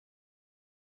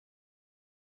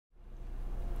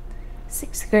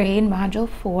Sixth grade, Module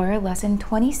 4, Lesson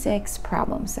 26,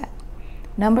 Problem Set.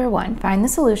 Number 1, find the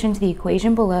solution to the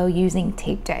equation below using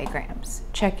tape diagrams.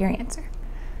 Check your answer.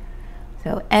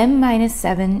 So m minus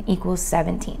 7 equals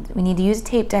 17. We need to use a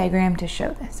tape diagram to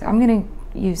show this. So I'm going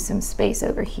to use some space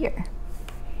over here.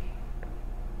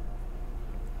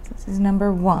 So this is number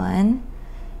 1,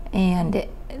 and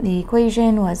the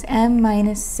equation was m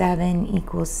minus 7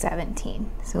 equals 17.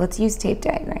 So let's use tape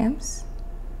diagrams.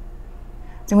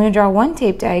 So I'm going to draw one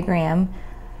tape diagram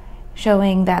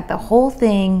showing that the whole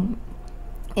thing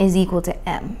is equal to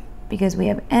m, because we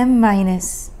have m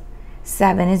minus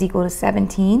 7 is equal to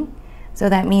 17. So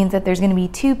that means that there's going to be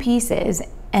two pieces,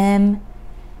 m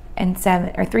and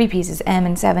 7, or three pieces, m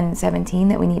and 7 and 17,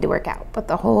 that we need to work out. But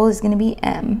the whole is going to be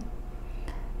m.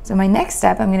 So my next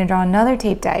step, I'm going to draw another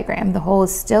tape diagram. The whole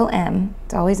is still m.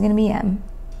 It's always going to be m.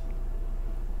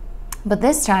 But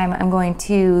this time I'm going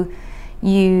to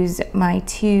use my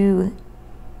two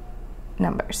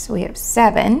numbers. So we have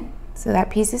 7, so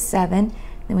that piece is 7.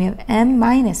 Then we have m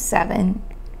minus 7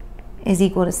 is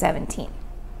equal to 17.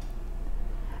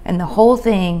 And the whole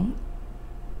thing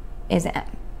is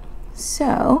m.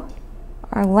 So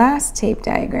our last tape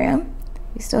diagram,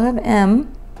 we still have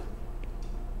m.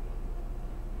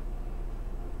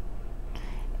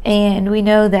 And we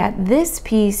know that this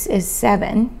piece is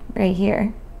 7 right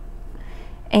here.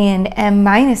 And m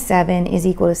minus 7 is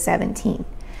equal to 17.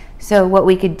 So what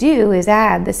we could do is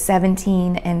add the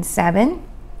 17 and 7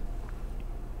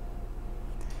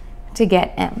 to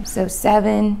get m. So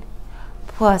 7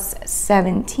 plus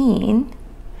 17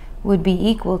 would be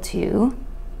equal to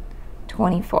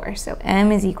 24. So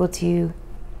m is equal to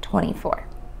 24.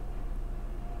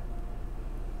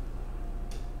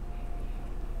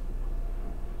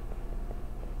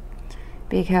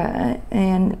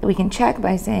 And we can check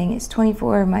by saying it's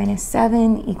 24 minus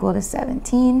 7 equal to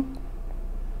 17.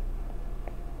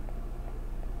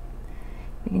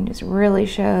 We can just really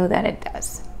show that it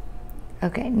does.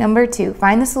 Okay, number 2,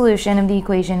 find the solution of the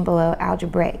equation below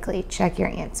algebraically. Check your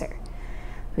answer.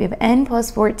 We have n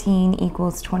plus 14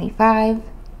 equals 25.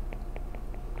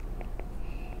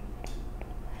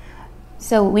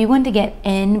 So we want to get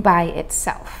n by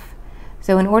itself.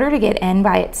 So in order to get n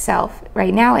by itself,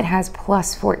 right now it has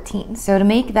plus 14. So to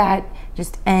make that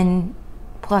just n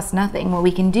plus nothing, what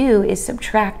we can do is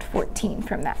subtract 14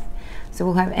 from that. So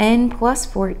we'll have n plus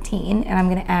 14, and I'm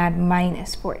going to add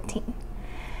minus 14.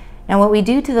 Now what we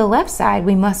do to the left side,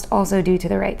 we must also do to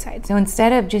the right side. So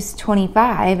instead of just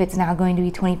 25, it's now going to be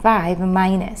 25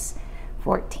 minus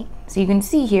 14. So you can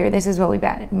see here, this is what we've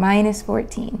added, minus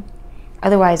 14.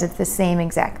 Otherwise, it's the same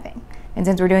exact thing. And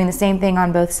since we're doing the same thing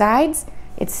on both sides,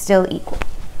 it's still equal.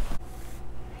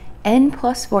 N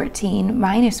plus 14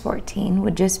 minus 14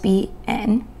 would just be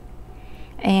n.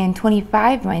 And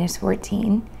 25 minus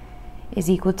 14 is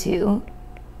equal to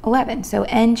 11. So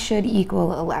n should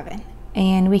equal 11.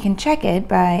 And we can check it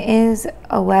by, is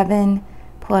 11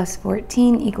 plus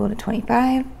 14 equal to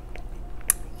 25?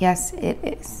 Yes, it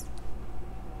is.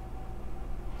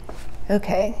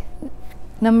 Okay.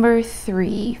 Number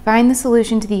 3, find the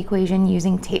solution to the equation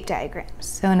using tape diagrams.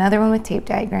 So another one with tape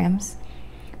diagrams.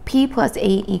 P plus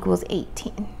 8 equals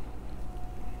 18.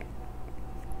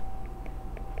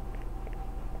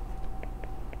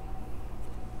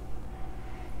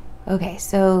 Okay,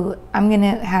 so I'm going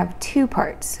to have two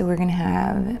parts. So we're going to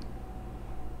have,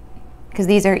 because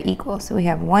these are equal, so we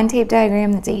have one tape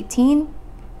diagram that's 18,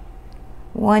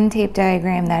 one tape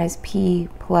diagram that is P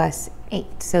plus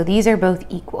 8. So these are both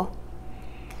equal.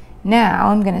 Now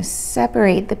I'm going to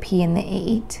separate the p and the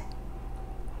 8,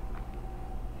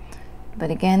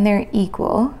 but again they're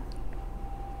equal,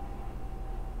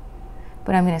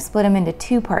 but I'm going to split them into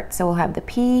two parts, so we'll have the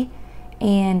p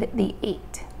and the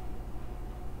 8.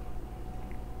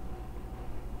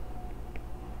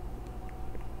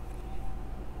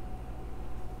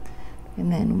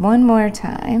 And then one more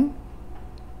time,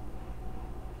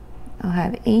 I'll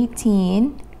have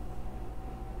 18.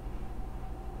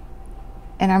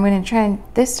 And I'm going to try and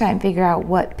this time figure out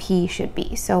what p should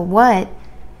be. So what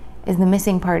is the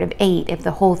missing part of 8 if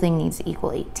the whole thing needs to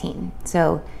equal 18?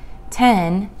 So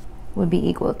 10 would be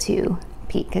equal to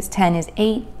p, because 10 is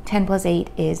 8, 10 plus 8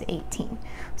 is 18.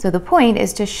 So the point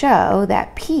is to show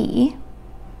that p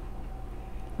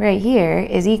right here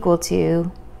is equal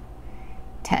to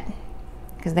 10,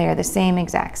 because they are the same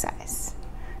exact size.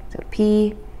 So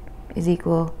p is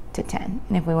equal to 10.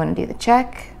 And if we want to do the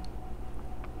check,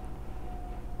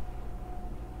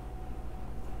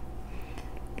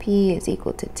 p is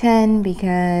equal to 10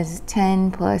 because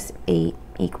 10 plus 8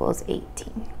 equals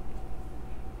 18.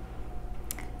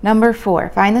 Number 4,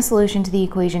 find the solution to the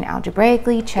equation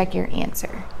algebraically. Check your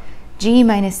answer. g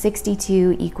minus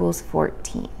 62 equals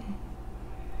 14.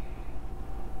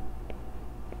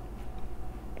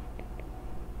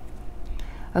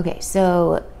 Okay,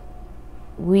 so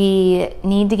we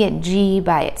need to get g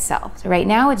by itself. So right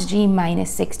now it's g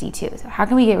minus 62. So how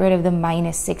can we get rid of the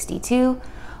minus 62?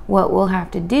 What we'll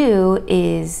have to do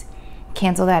is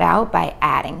cancel that out by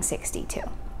adding 62.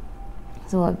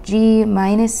 So we'll have g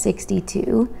minus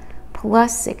 62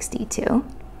 plus 62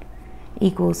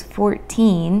 equals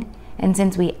 14. And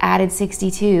since we added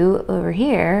 62 over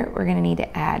here, we're going to need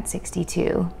to add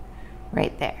 62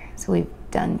 right there. So we've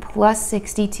done plus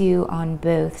 62 on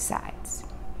both sides.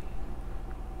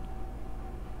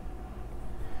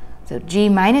 So g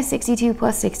minus 62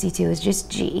 plus 62 is just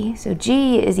g. So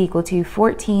g is equal to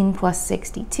 14 plus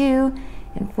 62,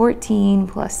 and 14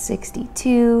 plus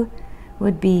 62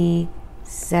 would be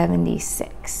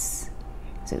 76.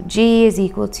 So g is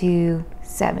equal to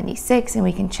 76, and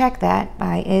we can check that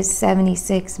by, is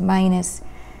 76 minus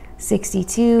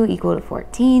 62 equal to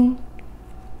 14?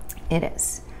 It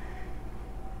is.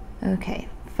 Okay,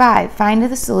 5, find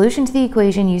the solution to the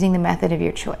equation using the method of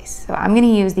your choice. So I'm going to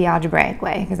use the algebraic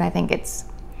way because I think it's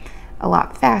a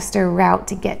lot faster route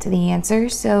to get to the answer.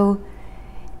 So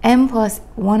m plus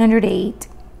 108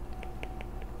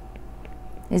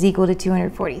 is equal to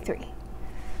 243.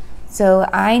 So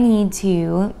I need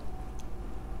to,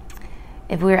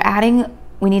 if we're adding,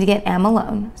 we need to get m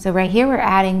alone. So right here we're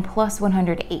adding plus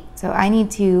 108. So I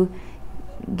need to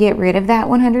get rid of that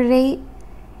 108.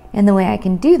 And the way I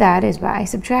can do that is by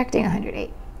subtracting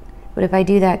 108. But if I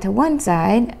do that to one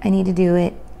side, I need to do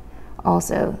it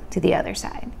also to the other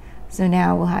side. So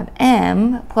now we'll have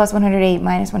m plus 108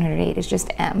 minus 108 is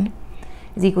just m,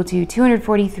 is equal to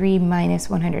 243 minus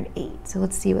 108. So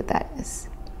let's see what that is.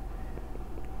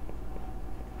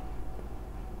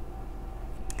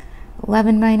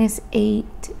 11 minus 8,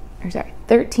 or sorry,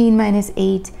 13 minus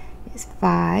 8 is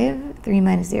 5. 3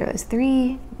 minus 0 is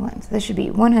 3. 1. So this should be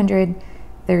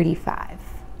 135.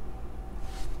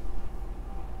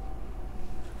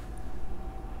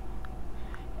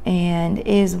 And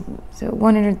is, so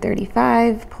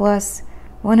 135 plus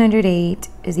 108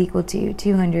 is equal to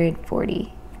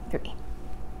 243.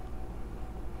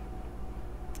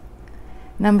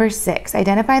 Number 6,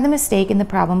 identify the mistake in the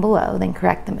problem below, then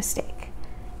correct the mistake.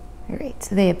 All right,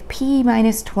 so they have p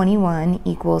minus 21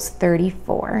 equals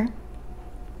 34.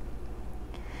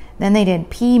 Then they did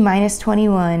p minus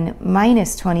 21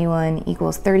 minus 21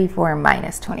 equals 34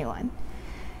 minus 21.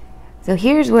 So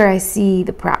here's where I see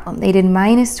the problem. They did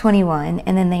minus 21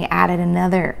 and then they added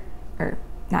another, or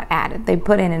not added, they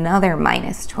put in another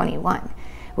minus 21,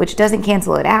 which doesn't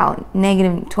cancel it out.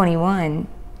 Negative 21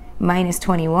 minus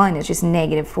 21 is just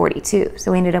negative 42.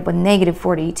 So we ended up with negative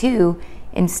 42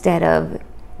 instead of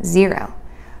 0.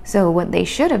 So what they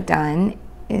should have done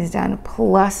is done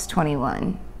plus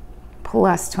 21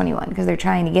 because they're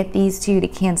trying to get these two to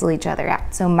cancel each other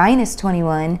out. So minus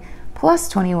 21 plus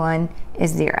 21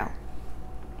 is 0.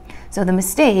 So the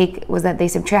mistake was that they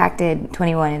subtracted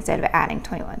 21 instead of adding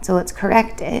 21. So let's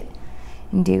correct it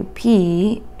and do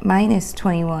p minus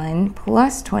 21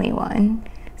 plus 21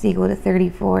 is equal to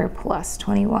 34 plus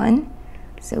 21.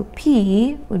 So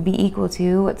p would be equal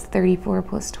to, what's 34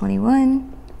 plus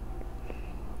 21?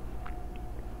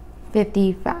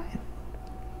 55.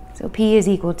 So p is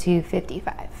equal to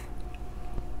 55.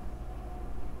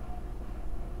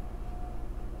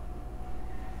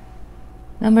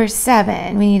 Number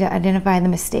 7, we need to identify the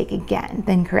mistake again,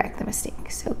 then correct the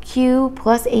mistake. So q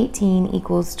plus 18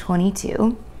 equals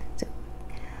 22.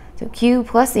 So q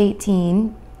plus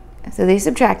 18, so they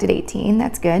subtracted 18,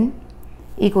 that's good,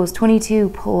 equals 22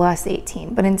 plus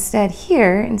 18. But instead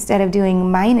here, instead of doing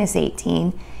minus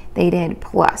 18, they did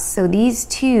plus. So these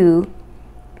two,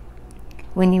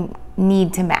 when you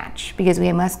need to match, because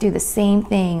we must do the same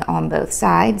thing on both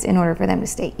sides in order for them to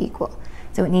stay equal.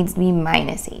 So it needs to be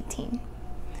minus 18.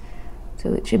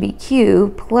 So it should be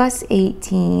q plus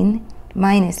 18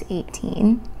 minus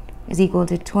 18 is equal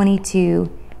to 22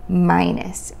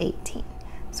 minus 18.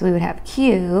 So we would have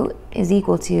q is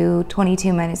equal to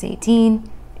 22 minus 18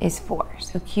 is 4.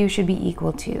 So q should be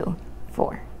equal to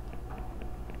 4.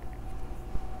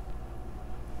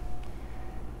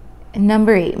 And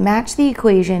number 8, match the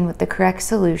equation with the correct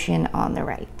solution on the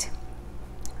right.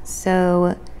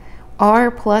 So r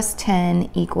plus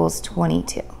 10 equals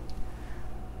 22.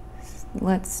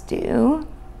 Let's do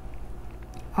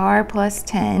r plus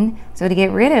 10. So to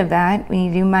get rid of that, we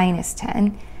need to do minus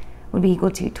 10, would be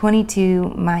equal to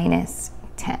 22 minus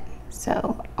 10.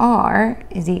 So r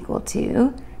is equal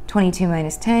to 22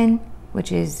 minus 10,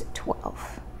 which is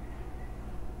 12.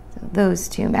 So those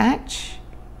two match.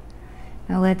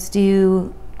 Now let's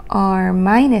do R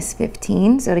minus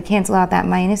 15, so to cancel out that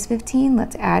minus 15,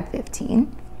 let's add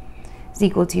 15, is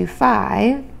equal to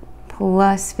 5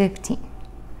 plus 15.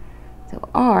 So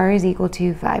R is equal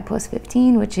to 5 plus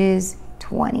 15, which is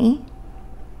 20.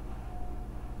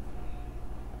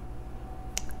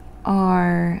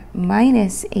 R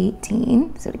minus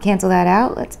 18, so to cancel that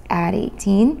out, let's add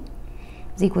 18,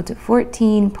 is equal to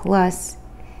 14 plus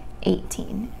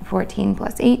 18. 14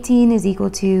 plus 18 is equal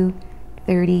to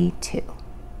 32.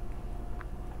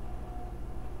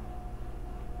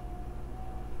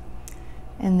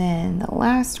 And then the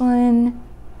last one,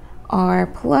 R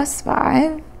plus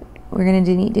 5, we're going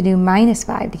to need to do minus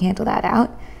 5 to cancel that out,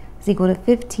 is equal to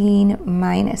 15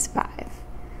 minus 5.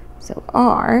 So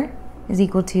R is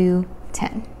equal to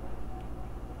 10.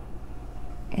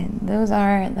 And those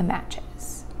are the matches.